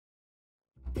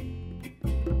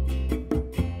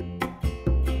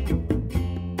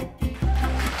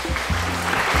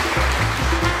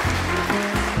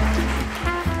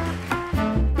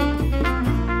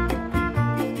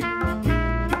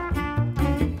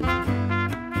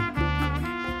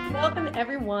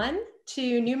everyone,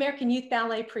 to New American Youth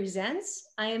Ballet Presents.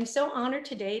 I am so honored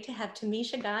today to have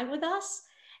Tamisha Guy with us,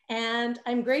 and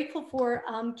I'm grateful for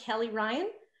Kelly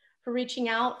Ryan for reaching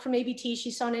out from ABT.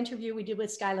 She saw an interview we did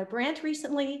with Skylar Brandt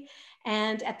recently,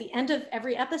 and at the end of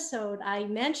every episode, I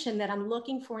mentioned that I'm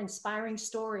looking for inspiring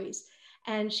stories,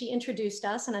 and she introduced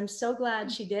us, and I'm so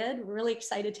glad she did. We're really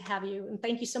excited to have you, and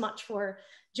thank you so much for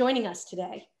joining us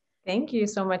today. Thank you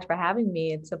so much for having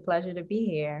me. It's a pleasure to be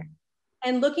here.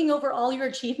 And looking over all your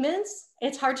achievements,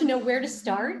 it's hard to know where to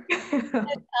start.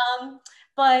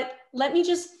 But let me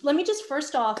just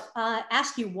first off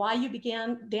ask you why you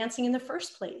began dancing in the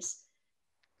first place.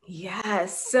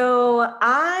 Yes. So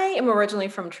I am originally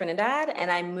from Trinidad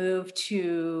and I moved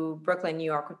to Brooklyn, New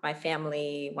York with my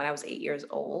family when I was 8 years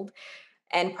old.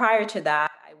 And prior to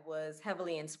that, I was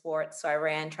heavily in sports. So I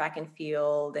ran track and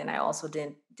field and I also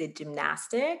did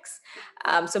gymnastics.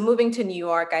 So moving to New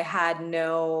York, I had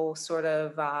no sort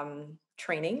of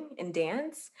training in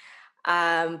dance.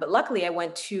 But luckily, I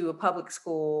went to a public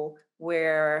school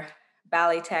where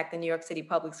Ballet Tech, the New York City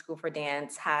Public School for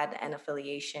Dance, had an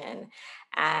affiliation.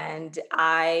 And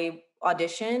I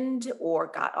auditioned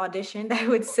or got auditioned, I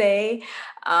would say,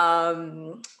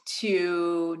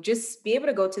 to just be able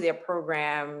to go to their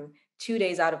program 2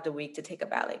 days out of the week to take a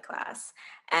ballet class.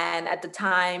 And at the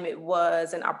time, it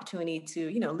was an opportunity to,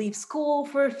 leave school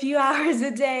for a few hours a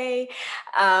day.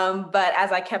 But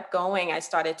as I kept going, I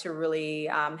started to really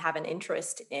have an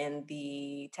interest in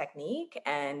the technique.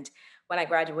 And when I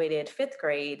graduated fifth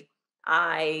grade,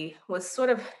 I was sort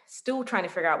of still trying to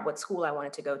figure out what school I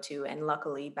wanted to go to. And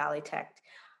luckily, Ballet Tech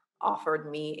offered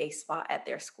me a spot at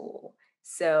their school.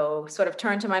 So sort of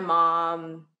turned to my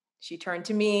mom. She turned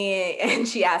to me and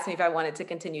she asked me if I wanted to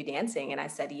continue dancing. And I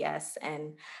said yes.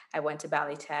 And I went to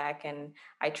Ballet Tech and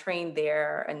I trained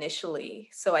there initially.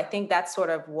 So I think that's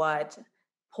sort of what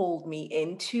pulled me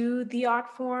into the art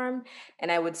form.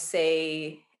 And I would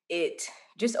say it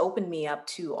just opened me up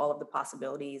to all of the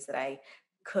possibilities that I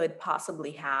could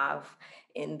possibly have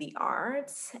in the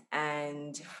arts.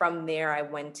 And from there, I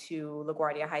went to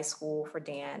LaGuardia High School for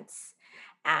dance.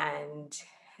 And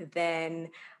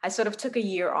then I sort of took a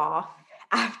year off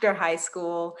after high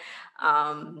school,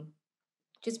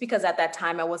 just because at that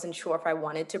time I wasn't sure if I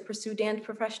wanted to pursue dance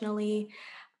professionally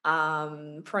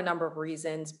for a number of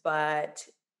reasons. But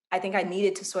I think I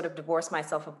needed to sort of divorce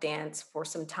myself of dance for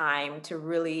some time to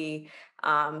really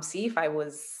see if I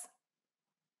was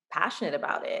passionate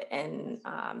about it and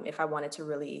if I wanted to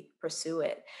really pursue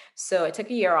it. So I took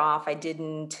a year off. I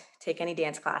didn't take any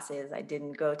dance classes. I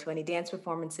didn't go to any dance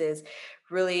performances,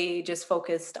 really just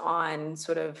focused on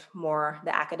sort of more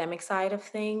the academic side of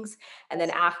things. And then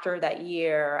after that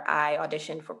year, I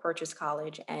auditioned for Purchase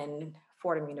College and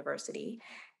Fordham University.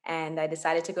 And I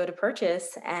decided to go to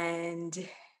Purchase and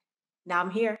now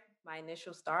I'm here. My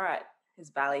initial start is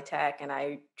Ballet Tech, and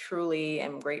I truly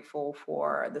am grateful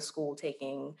for the school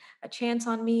taking a chance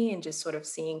on me and just sort of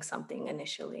seeing something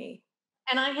initially.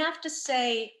 And I have to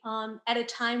say, at a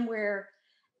time where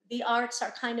the arts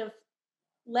are kind of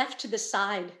left to the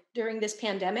side during this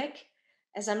pandemic,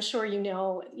 as I'm sure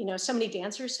so many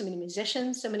dancers, so many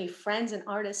musicians, so many friends and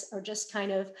artists are just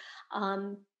kind of,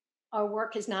 our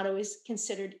work is not always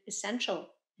considered essential.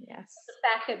 Yes. The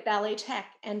fact that Ballet Tech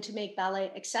and to make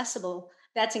ballet accessible,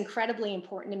 that's incredibly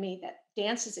important to me, that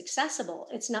dance is accessible.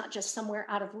 It's not just somewhere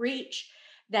out of reach,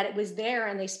 that it was there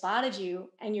and they spotted you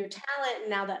and your talent, and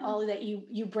now that all that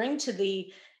you bring to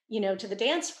the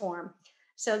dance form.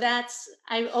 So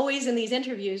I always in these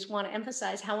interviews want to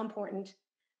emphasize how important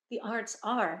the arts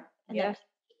are and Yes. that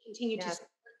people continue to Yes.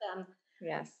 support them.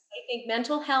 Yes. I think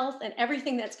mental health and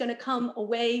everything that's going to come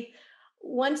away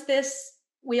once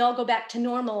we all go back to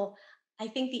normal, I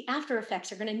think the after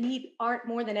effects are going to need art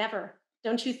more than ever.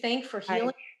 Don't you think, for I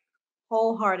healing?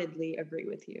 wholeheartedly agree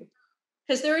with you.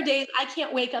 Because there are days I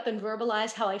can't wake up and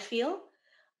verbalize how I feel,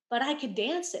 but I could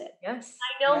dance it. Yes.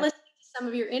 I know Yes. listening to some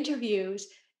of your interviews,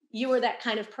 you were that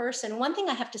kind of person. One thing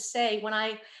I have to say, when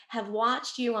I have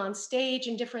watched you on stage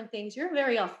and different things, you're a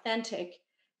very authentic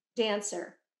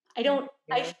dancer. I feel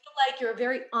like you're a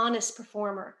very honest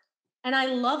performer. And I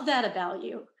love that about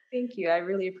you. Thank you. I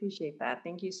really appreciate that.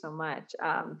 Thank you so much.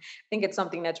 I think it's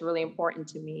something that's really important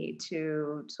to me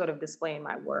to sort of display in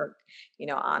my work,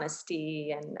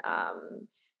 honesty and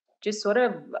just sort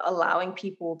of allowing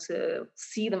people to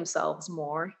see themselves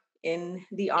more in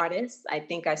the artist. I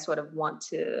think I sort of want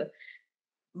to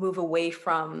move away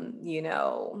from,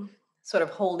 sort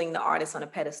of holding the artist on a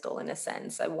pedestal in a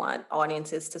sense. I want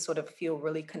audiences to sort of feel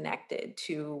really connected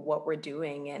to what we're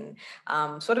doing and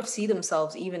sort of see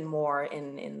themselves even more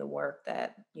in the work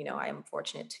that, I am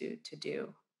fortunate to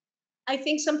do. I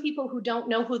think some people who don't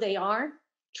know who they are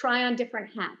try on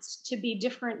different hats to be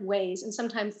different ways, and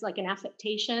sometimes like an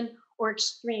affectation or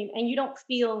extreme, and you don't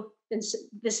feel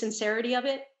the sincerity of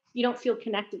it. You don't feel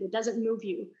connected. It doesn't move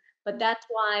you. But that's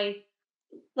why,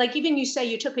 like even you say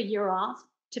you took a year off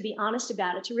to be honest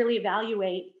about it, to really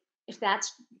evaluate if that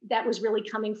was really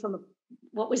coming from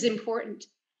what was important.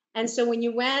 And so when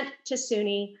you went to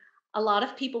SUNY, a lot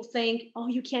of people think, oh,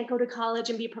 you can't go to college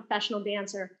and be a professional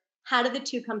dancer. How did the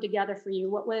two come together for you?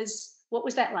 What was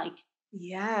that like?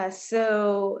 Yeah,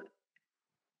 so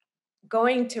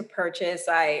going to purchase,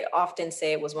 I often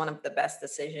say it was one of the best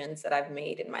decisions that I've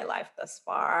made in my life thus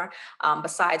far,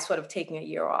 besides sort of taking a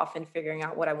year off and figuring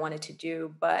out what I wanted to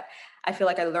do. But I feel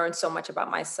like I learned so much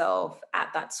about myself at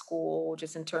that school,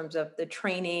 just in terms of the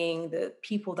training, the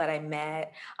people that I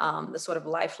met, the sort of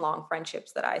lifelong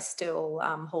friendships that I still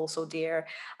hold so dear.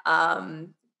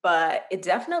 But it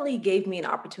definitely gave me an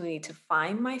opportunity to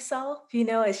find myself,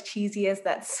 as cheesy as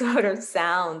that sort of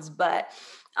sounds. But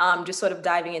just sort of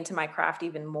diving into my craft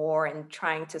even more and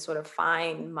trying to sort of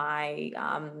find my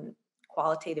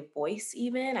qualitative voice,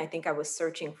 even. I think I was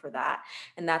searching for that.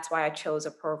 And that's why I chose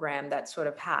a program that sort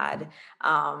of had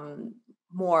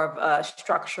more of a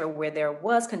structure where there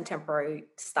was contemporary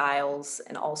styles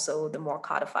and also the more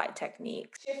codified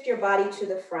techniques. Shift your body to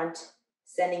the front,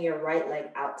 sending your right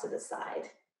leg out to the side.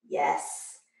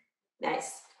 Yes.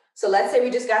 Nice. So let's say we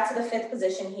just got to the fifth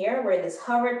position here. We're in this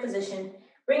hovered position.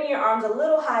 Bring your arms a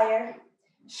little higher,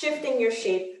 shifting your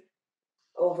shape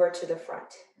over to the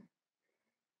front.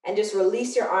 And just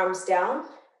release your arms down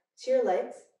to your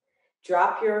legs.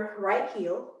 Drop your right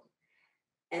heel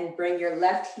and bring your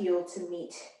left heel to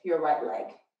meet your right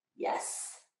leg.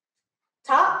 Yes.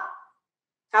 Top.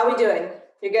 How are we doing?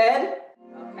 You good?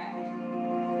 Okay.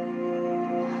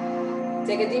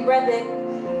 Take a deep breath in.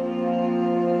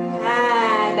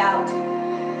 And out.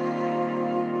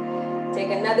 Take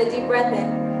another deep breath in.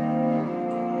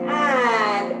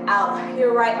 And out.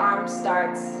 Your right arm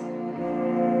starts.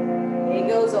 It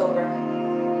goes over.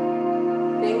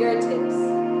 Fingertips.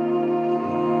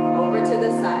 Over to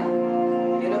the side.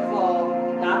 Beautiful.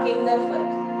 Knocking the foot.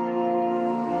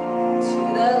 To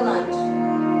the lunge.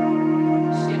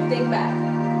 Shifting back.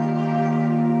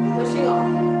 Pushing off.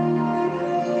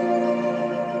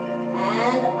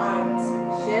 And arms.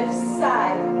 Shift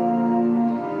side.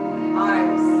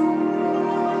 Arms.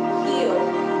 Heel.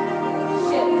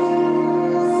 Shift.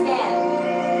 Stand.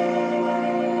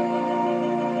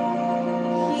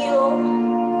 Heel.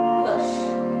 Push.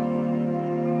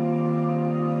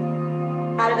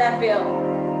 How did that feel?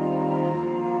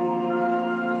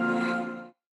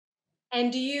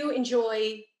 And do you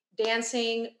enjoy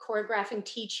dancing, choreographing,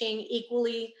 teaching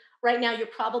equally? Right now, you're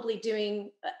probably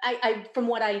doing, from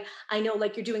what I know,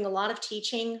 like you're doing a lot of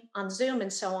teaching on Zoom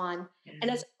and so on. And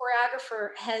as a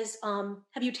choreographer,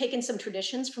 have you taken some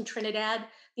traditions from Trinidad?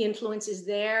 The influences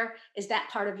there? Is that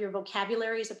part of your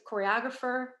vocabulary as a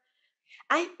choreographer?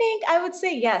 I think I would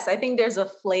say yes. I think there's a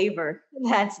flavor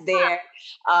that's there.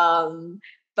 Um,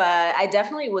 but I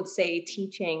definitely would say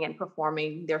teaching and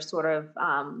performing, they're sort of,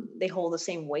 they hold the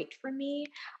same weight for me.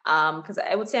 Because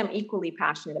I would say I'm equally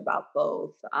passionate about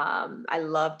both. I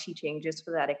love teaching just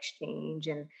for that exchange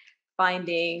and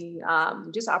finding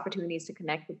just opportunities to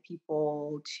connect with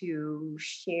people, to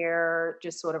share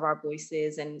just sort of our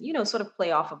voices and, sort of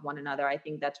play off of one another. I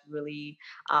think that's really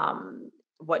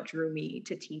what drew me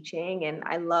to teaching. And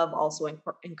I love also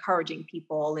encouraging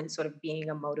people and sort of being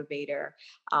a motivator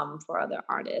for other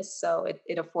artists. So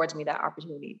it affords me that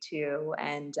opportunity too.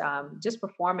 And just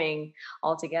performing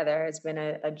altogether has been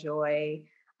a joy.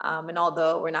 And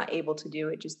although we're not able to do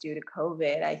it just due to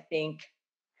COVID, I think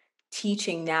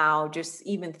teaching now, just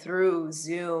even through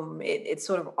Zoom, it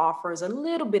sort of offers a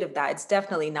little bit of that. It's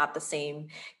definitely not the same,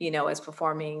 as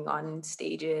performing on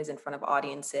stages in front of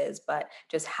audiences, but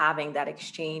just having that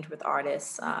exchange with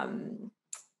artists,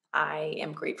 I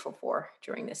am grateful for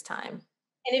during this time.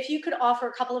 And if you could offer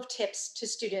a couple of tips to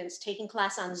students taking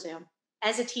class on Zoom,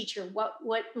 as a teacher, what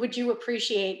would you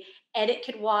appreciate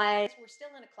etiquette wise? We're still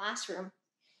in a classroom.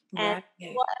 And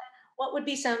Right. what would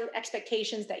be some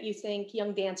expectations that you think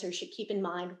young dancers should keep in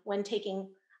mind when taking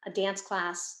a dance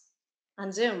class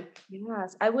on Zoom?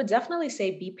 Yes, I would definitely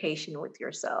say be patient with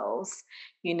yourselves.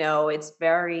 It's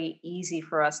very easy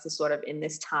for us to sort of in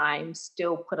this time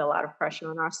still put a lot of pressure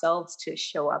on ourselves to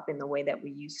show up in the way that we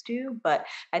used to. But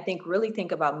I think really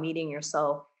think about meeting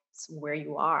yourself where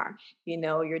you are.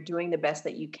 You're doing the best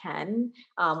that you can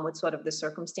with sort of the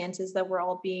circumstances that we're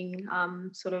all being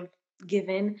sort of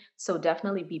given. So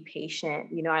definitely be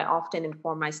patient. I often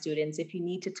inform my students if you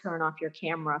need to turn off your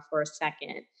camera for a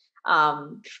second,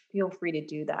 feel free to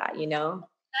do that.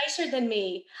 nicer than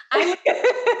me. I would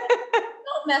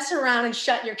don't mess around and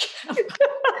shut your camera.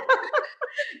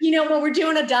 When we're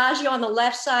doing adagio on the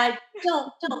left side,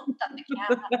 don't shut the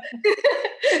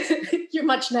camera. You're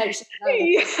much nicer than I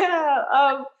am.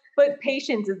 Yeah. But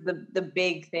patience is the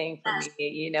big thing for Yes,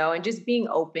 me, and just being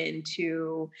open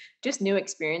to just new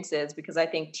experiences, because I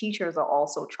think teachers are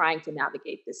also trying to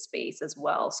navigate this space as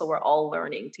well. So we're all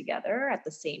learning together at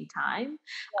the same time.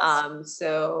 yes.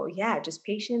 So yeah, just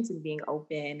patience and being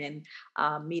open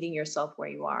and meeting yourself where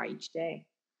you are each day.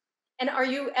 And are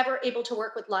you ever able to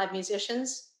work with live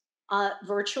musicians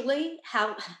virtually?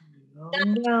 How No,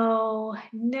 no,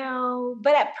 no.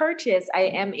 But at Purchase, I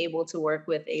am able to work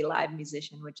with a live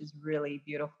musician, which is really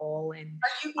beautiful. And are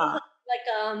you uh,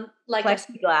 behind like a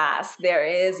plexiglass, there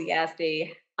is, yes,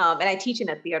 and I teach in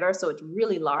a theater, so it's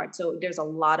really large. So there's a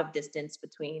lot of distance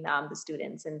between the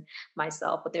students and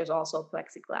myself, but there's also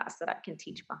plexiglass that I can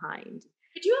teach behind.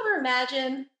 could you ever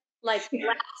imagine like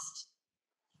last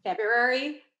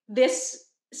February this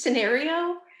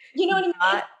scenario? You know what I mean?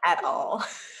 Not at all.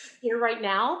 Here right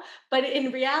now, but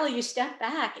in reality, you step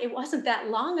back. It wasn't that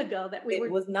long ago that we It were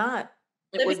was not.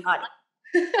 It living. was not.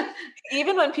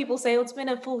 Even when people say, "Oh, it's been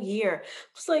a full year,"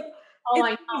 it's like, Oh, it's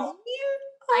I a know. year?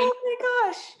 I know. Oh my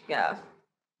gosh. Yeah.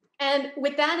 And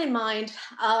with that in mind,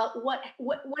 what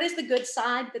is the good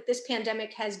side that this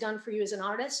pandemic has done for you as an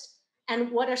artist? And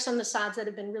what are some of the sides that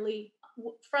have been really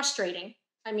frustrating?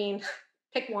 I mean,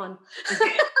 pick one.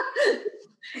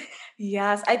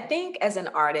 Yes, I think as an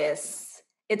artist,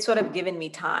 it's sort of given me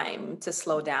time to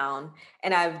slow down.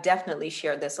 And I've definitely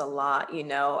shared this a lot.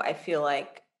 I feel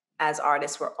like as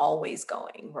artists, we're always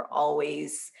going, we're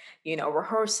always,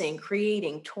 rehearsing,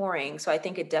 creating, touring. So I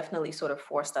think it definitely sort of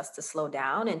forced us to slow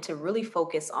down and to really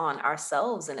focus on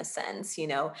ourselves in a sense,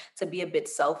 to be a bit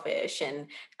selfish. And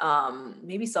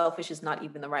maybe selfish is not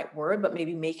even the right word, but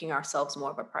maybe making ourselves more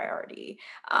of a priority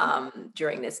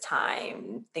during this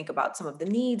time. Think about some of the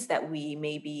needs that we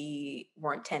maybe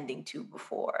weren't tending to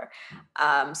before.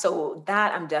 So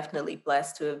that I'm definitely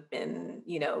blessed to have been,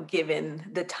 given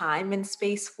the time and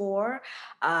space for.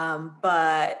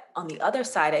 But on the other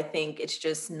side, I think it's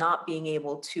just not being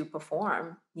able to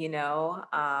perform,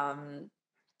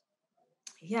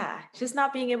 yeah, just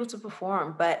not being able to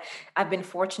perform. But I've been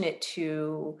fortunate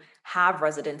to have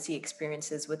residency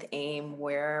experiences with AIM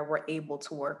where we're able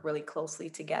to work really closely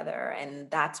together. And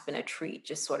that's been a treat,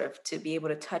 just sort of to be able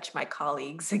to touch my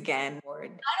colleagues again. I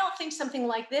don't think something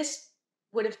like this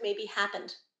would have maybe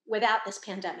happened without this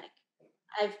pandemic.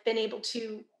 I've been able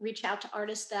to reach out to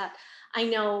artists that I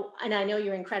know, and I know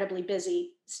you're incredibly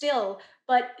busy still,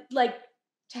 but like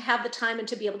to have the time and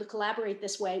to be able to collaborate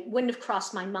this way wouldn't have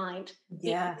crossed my mind because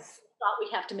Yes. I thought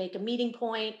we'd have to make a meeting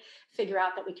point, figure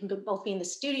out that we can both be in the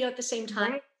studio at the same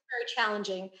time. Right. Very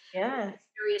challenging, Yes.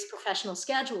 various professional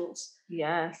schedules.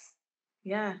 Yes.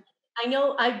 Yeah. I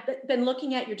know I've been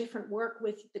looking at your different work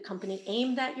with the company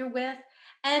AIM that you're with.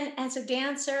 And as a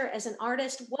dancer, as an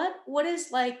artist, what is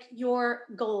like your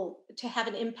goal to have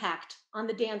an impact on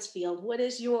the dance field? What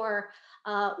do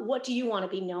you want to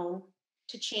be known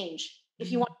to change?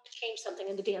 If you want to change something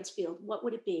in the dance field, what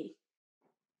would it be?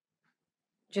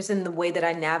 Just in the way that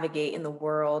I navigate in the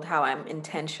world, how I'm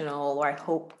intentional, or I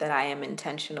hope that I am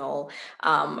intentional.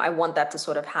 I want that to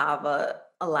sort of have a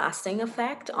lasting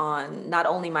effect on not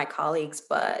only my colleagues,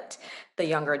 but the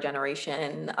younger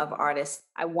generation of artists.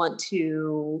 I want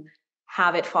to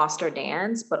have it foster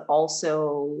dance, but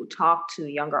also talk to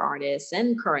younger artists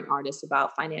and current artists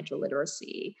about financial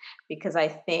literacy, because I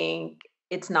think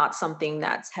it's not something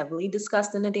that's heavily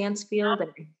discussed in the dance field.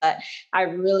 But I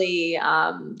really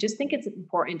just think it's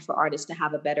important for artists to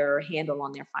have a better handle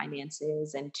on their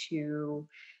finances and to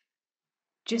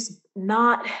just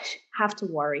not have to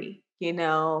worry,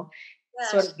 sort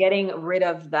Yes, of getting rid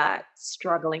of that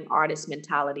struggling artist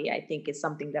mentality, I think is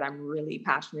something that I'm really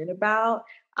passionate about.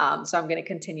 So I'm going to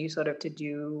continue sort of to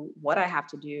do what I have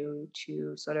to do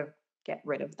to sort of get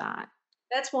rid of that.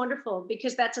 that's wonderful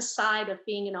because that's a side of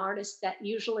being an artist that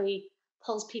usually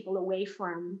pulls people away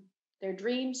from their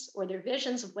dreams or their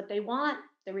visions of what they want,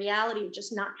 the reality of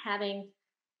just not having,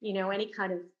 any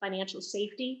kind of financial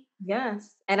safety.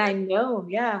 Yes. And I know,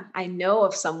 yeah, I know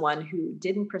of someone who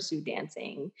didn't pursue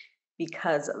dancing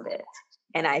because of it.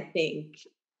 And I think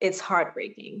it's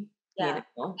heartbreaking, you Yeah,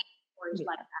 know? stories Yeah.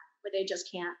 like that where you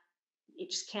just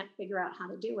can't figure out how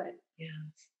to do it. Yeah.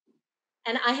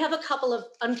 And I have a couple of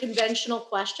unconventional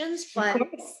questions, Of but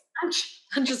course. I'm just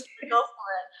going to go for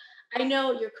it. I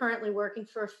know you're currently working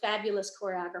for a fabulous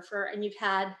choreographer, and you've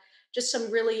had just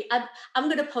some really. I'm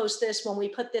going to post this when we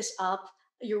put this up,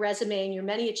 your resume and your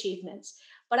many achievements.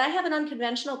 But I have an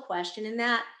unconventional question in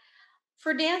that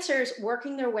For dancers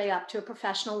working their way up to a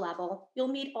professional level, you'll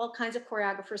meet all kinds of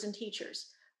choreographers and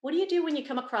teachers. What do you do when you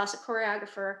come across a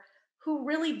choreographer who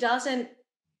really doesn't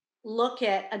look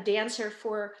at a dancer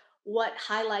for what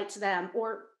highlights them,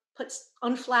 or puts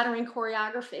unflattering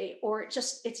choreography, or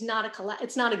it's not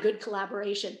a good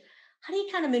collaboration? How do you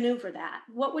kind of maneuver that?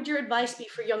 What would your advice be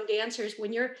for young dancers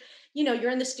when you're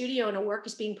in the studio and a work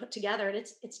is being put together and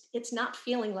it's not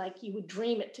feeling like you would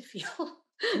dream it to feel?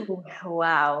 Ooh,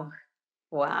 wow.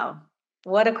 Wow.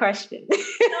 What a question.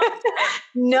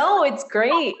 No, it's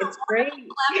great. It's great.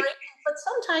 Collaboration, but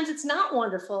sometimes it's not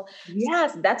wonderful.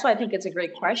 Yes, that's why I think it's a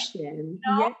great question.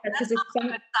 Yeah, That's because not it's my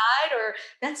good side, or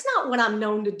that's not what I'm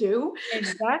known to do.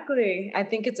 exactly. I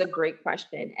think it's a great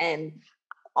question. And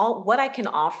all what I can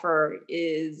offer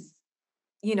is,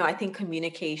 I think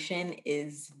communication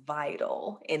is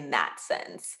vital in that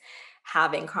sense.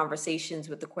 Having conversations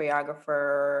with the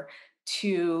choreographer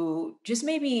to just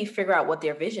maybe figure out what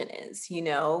their vision is.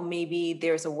 Maybe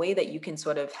there's a way that you can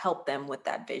sort of help them with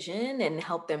that vision and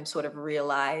help them sort of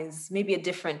realize maybe a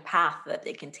different path that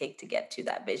they can take to get to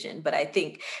that vision. But I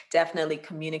think definitely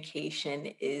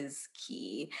communication is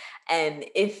key. And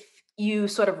if you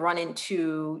sort of run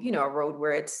into, a road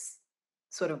where it's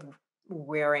sort of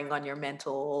wearing on your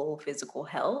mental, physical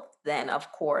health, then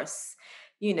of course,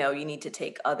 you need to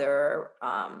take other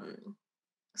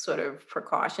sort of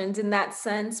precautions in that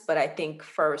sense. But I think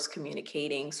first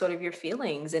communicating sort of your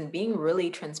feelings and being really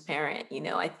transparent.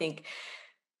 I think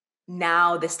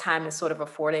now this time has sort of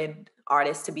afforded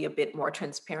artists to be a bit more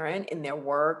transparent in their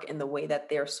work and the way that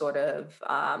they're sort of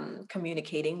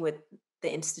communicating with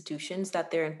the institutions that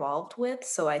they're involved with.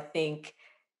 So I think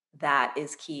that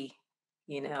is key,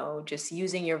 just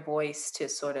using your voice to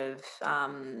sort of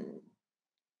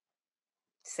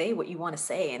say what you want to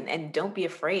say, and don't be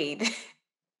afraid.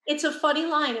 It's a funny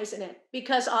line, isn't it?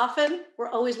 Because often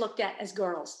we're always looked at as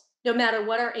girls, no matter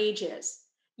what our age is.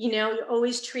 You're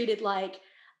always treated like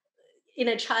in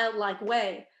a childlike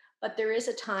way, but there is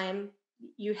a time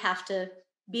you have to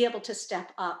be able to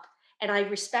step up. And I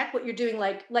respect what you're doing,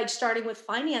 like starting with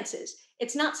finances.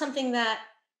 It's not something that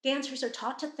dancers are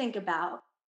taught to think about.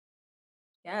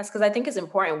 Yes, because I think it's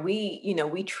important.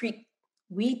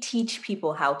 We teach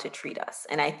people how to treat us.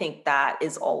 And I think that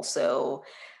is also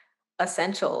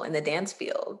essential in the dance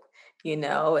field.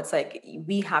 It's like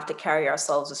we have to carry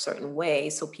ourselves a certain way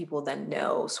so people then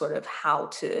know sort of how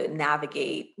to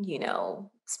navigate,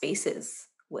 spaces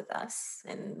with us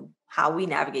and how we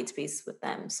navigate spaces with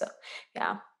them. So,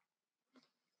 yeah.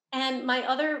 And my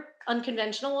other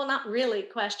unconventional, well, not really,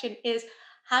 question is,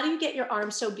 how do you get your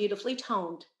arms so beautifully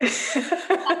toned?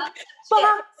 Yeah.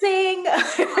 Boxing.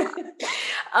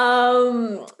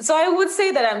 So I would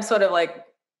say that I'm sort of like,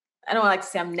 I don't like to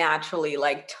say I'm naturally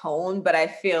like toned, but I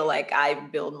feel like I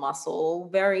build muscle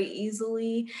very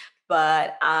easily.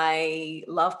 But I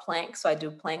love planks, so I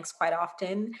do planks quite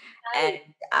often. And Nice.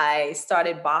 I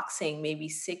started boxing maybe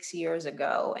 6 years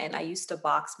ago, and I used to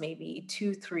box maybe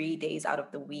 2, 3 days out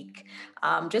of the week,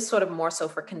 just sort of more so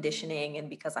for conditioning and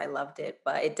because I loved it.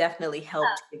 But it definitely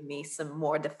helped give me some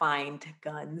more defined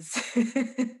guns. And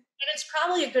it's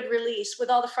probably a good release with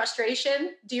all the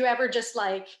frustration. Do you ever just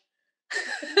like,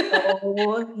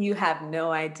 Oh, you have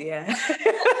no idea.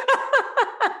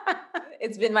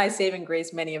 It's been my saving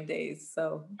grace many of days,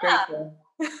 so yeah.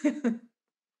 grateful.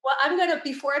 Well,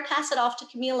 before I pass it off to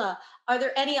Camila, are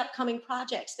there any upcoming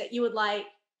projects that you would like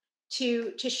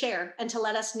to share and to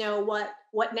let us know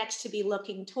what next to be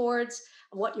looking towards,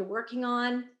 what you're working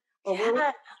on, or where we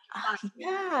Yeah. can find you?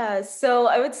 Yeah. So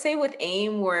I would say with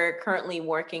AIM, we're currently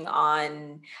working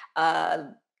on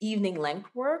evening length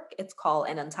work. It's called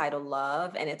An Untitled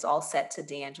Love, and it's all set to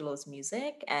D'Angelo's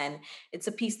music. And it's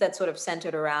a piece that's sort of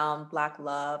centered around Black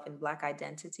love and Black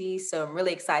identity. So I'm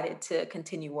really excited to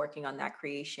continue working on that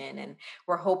creation. And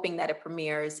we're hoping that it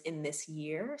premieres in this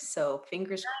year. So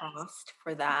fingers crossed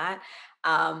for that.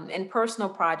 And personal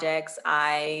projects,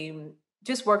 I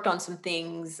just worked on some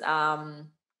things.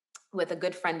 With a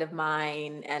good friend of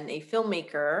mine and a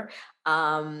filmmaker.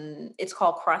 It's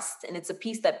called Crust, and it's a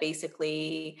piece that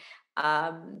basically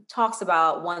talks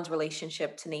about one's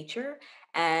relationship to nature.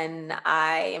 And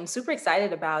I am super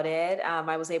excited about it.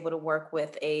 I was able to work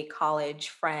with a college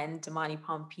friend, Damani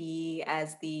Pompey,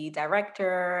 as the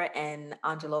director and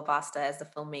Angelo Vasta as the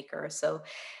filmmaker. So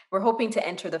we're hoping to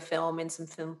enter the film in some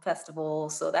film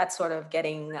festivals. So that's sort of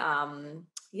getting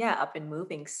yeah, up and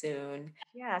moving soon.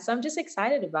 Yeah, so I'm just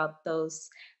excited about those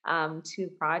two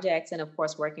projects, and of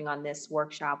course, working on this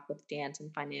workshop with dance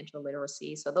and financial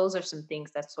literacy. So those are some things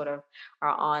that sort of are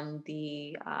on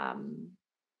the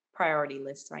priority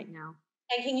list right now.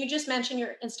 And can you just mention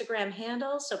your Instagram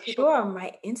handle so people? Sure.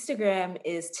 My Instagram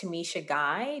is Tamisha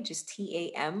Guy, just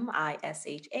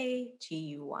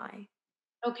TamishaGuy.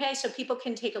 Okay, so people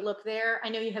can take a look there. I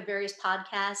know you have various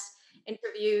podcasts,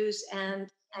 interviews, and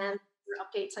your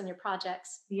updates on your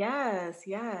projects. Yes,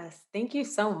 yes. Thank you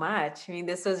so much. I mean,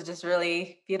 this was just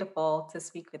really beautiful to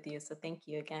speak with you. So thank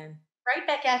you again. Right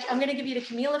back at you. I'm going to give you to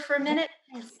Camila for a minute.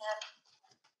 Yes.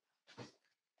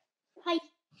 Hi.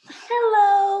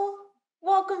 Hello.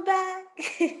 Welcome back.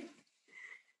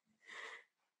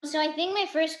 So I think my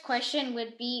first question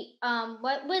would be,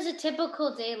 what was a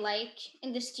typical day like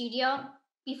in the studio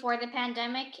before the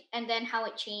pandemic, and then how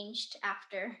it changed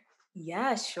after?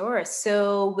 Yeah, sure.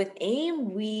 So with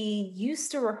AIM, we used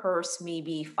to rehearse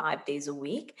maybe 5 days a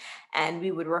week, and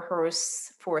we would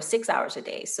rehearse for 6 hours a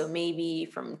day. So maybe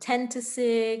from 10 to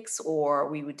 6, or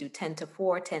we would do 10 to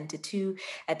 4, 10 to 2,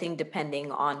 I think,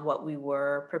 depending on what we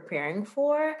were preparing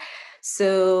for.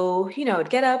 So,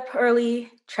 get up early,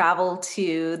 travel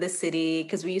to the city,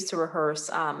 because we used to rehearse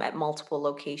at multiple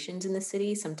locations in the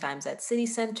city, sometimes at City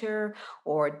Center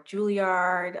or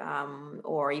Juilliard,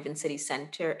 or even City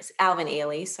Center, Alvin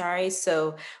Ailey, sorry.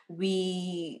 So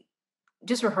we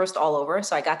just rehearsed all over.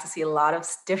 So I got to see a lot of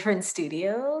different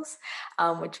studios,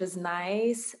 which was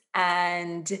nice.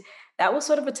 And that was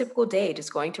sort of a typical day,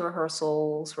 just going to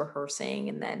rehearsals, rehearsing,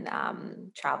 and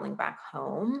then traveling back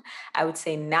home. I would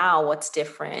say now what's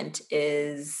different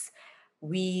is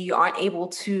we aren't able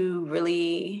to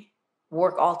really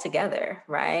work all together,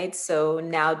 right? So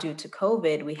now, due to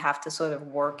COVID, we have to sort of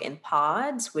work in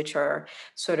pods, which are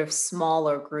sort of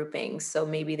smaller groupings. So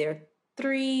maybe there are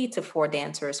 3 to 4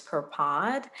 dancers per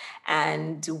pod.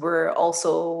 And we're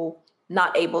also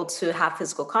not able to have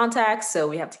physical contact. So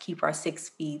we have to keep our 6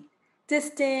 feet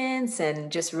distance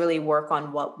and just really work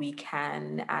on what we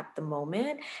can at the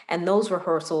moment. And those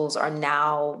rehearsals are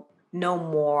now no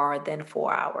more than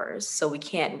 4 hours. So we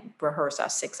can't rehearse our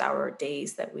 6 hour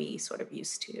days that we sort of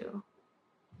used to.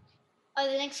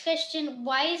 The next question,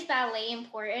 why is ballet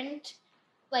important,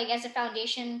 like as a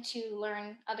foundation to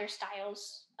learn other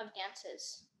styles of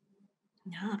dances?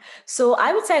 Yeah. So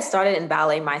I would say I started in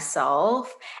ballet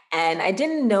myself, and I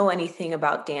didn't know anything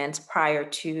about dance prior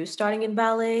to starting in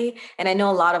ballet. And I know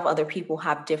a lot of other people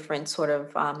have different sort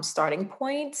of starting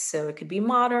points. So it could be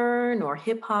modern or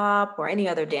hip hop or any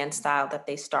other dance style that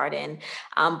they start in.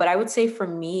 But I would say for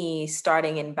me,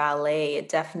 starting in ballet, it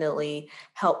definitely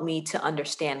helped me to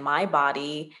understand my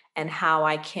body and how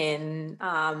I can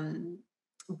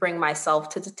bring myself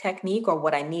to the technique, or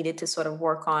what I needed to sort of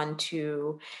work on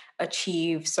to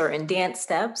achieve certain dance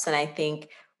steps. And I think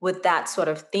with that sort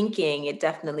of thinking, it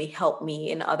definitely helped me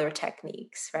in other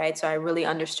techniques, right? So I really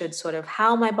understood sort of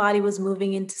how my body was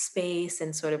moving into space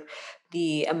and sort of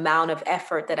the amount of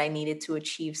effort that I needed to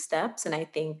achieve steps. And I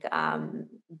think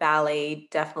ballet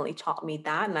definitely taught me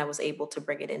that, and I was able to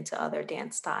bring it into other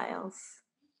dance styles.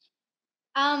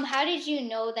 How did you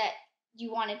know that you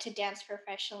wanted to dance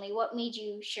professionally? What made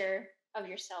you sure of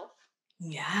yourself?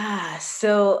 Yeah.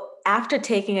 So after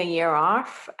taking a year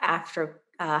off after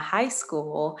high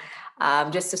school,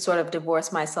 just to sort of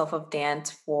divorce myself of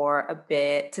dance for a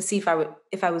bit to see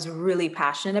if I was really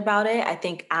passionate about it. I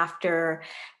think after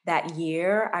that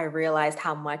year, I realized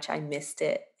how much I missed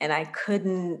it, and I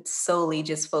couldn't solely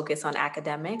just focus on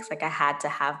academics. Like I had to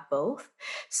have both.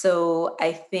 So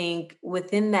I think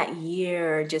within that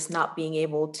year, just not being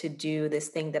able to do this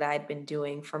thing that I'd been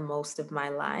doing for most of my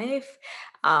life,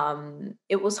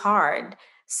 it was hard.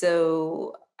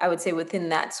 So I would say within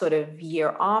that sort of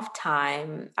year off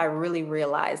time, I really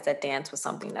realized that dance was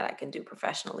something that I can do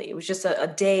professionally. It was just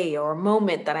a day or a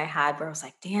moment that I had where I was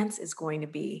like, dance is going to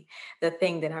be the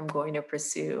thing that I'm going to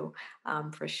pursue,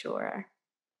 for sure.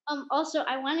 Also,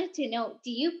 I wanted to know, do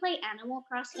you play Animal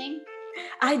Crossing?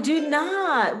 I do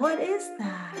not. What is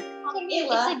that?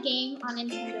 It's a game on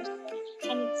Nintendo Switch,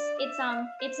 and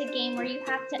it's a game where you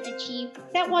have to achieve.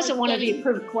 That wasn't one of the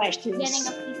approved Getting questions. a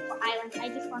peaceful island. I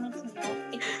just wanted to know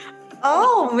if it's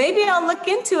Oh, maybe I'll look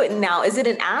into it now. Is it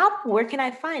an app? Where can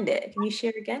I find it? Can you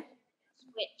share again?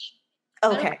 Switch. I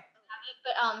don't Okay. have it,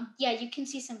 but yeah, you can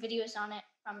see some videos on it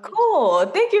from YouTube. Cool.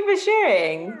 Thank you for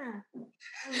sharing.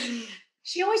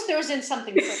 She always throws in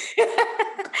something for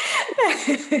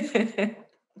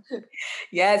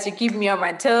Yes, you keep me on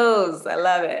my toes. I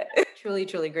love it. Truly,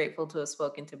 truly grateful to have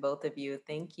spoken to both of you.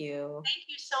 Thank you. Thank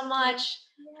you so much.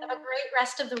 Have a great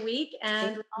rest of the week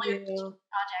and Thank all your you.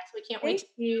 projects. We can't wait Thank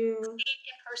to you. see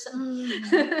in person.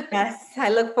 Yes, I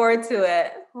look forward to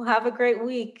it. Well, have a great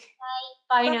week.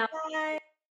 Bye now. Bye.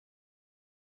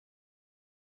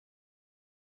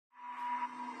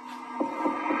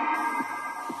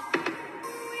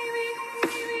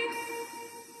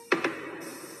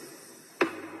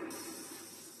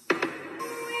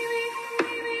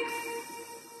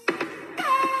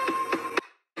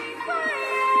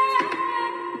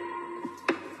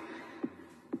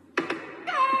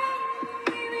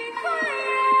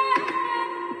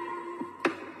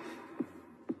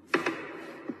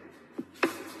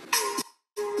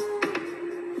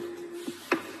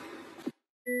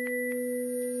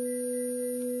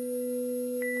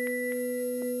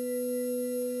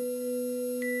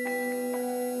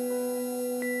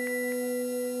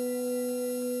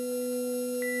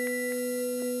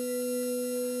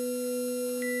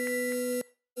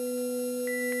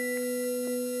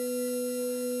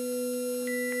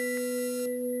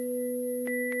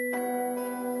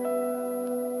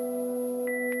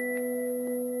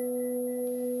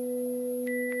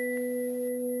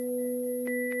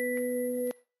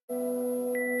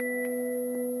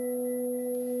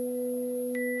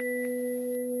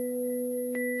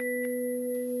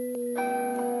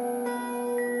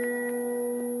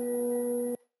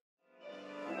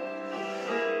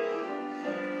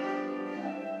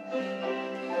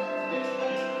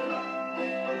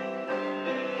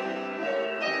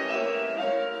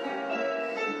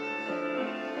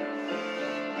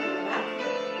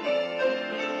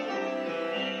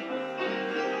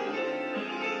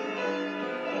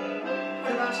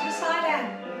 to the side and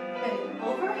bend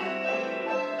over.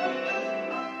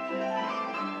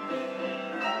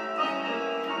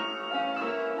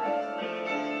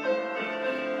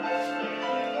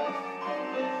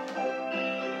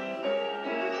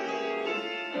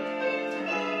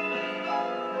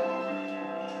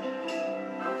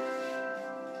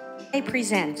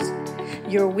 Presents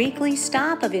your weekly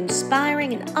stop of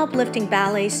inspiring and uplifting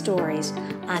ballet stories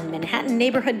on Manhattan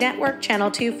Neighborhood Network,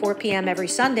 Channel 2, 4 p.m. every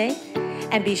Sunday.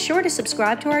 And be sure to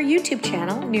subscribe to our YouTube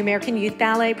channel, New American Youth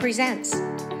Ballet Presents.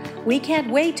 We can't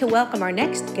wait to welcome our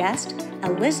next guest,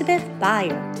 Elizabeth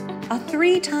Beyer, a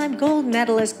 3-time gold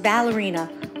medalist ballerina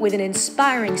with an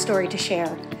inspiring story to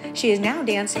share. She is now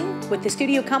dancing with the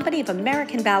studio company of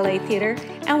American Ballet Theater,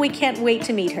 and we can't wait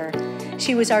to meet her.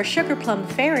 She was our Sugar Plum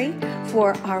Fairy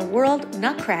for our World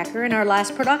Nutcracker in our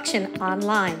last production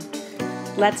online.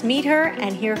 Let's meet her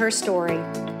and hear her story.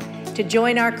 To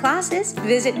join our classes,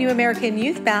 visit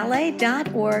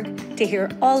newamericanyouthballet.org to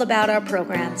hear all about our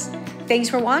programs. Thanks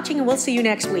for watching, and we'll see you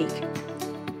next week.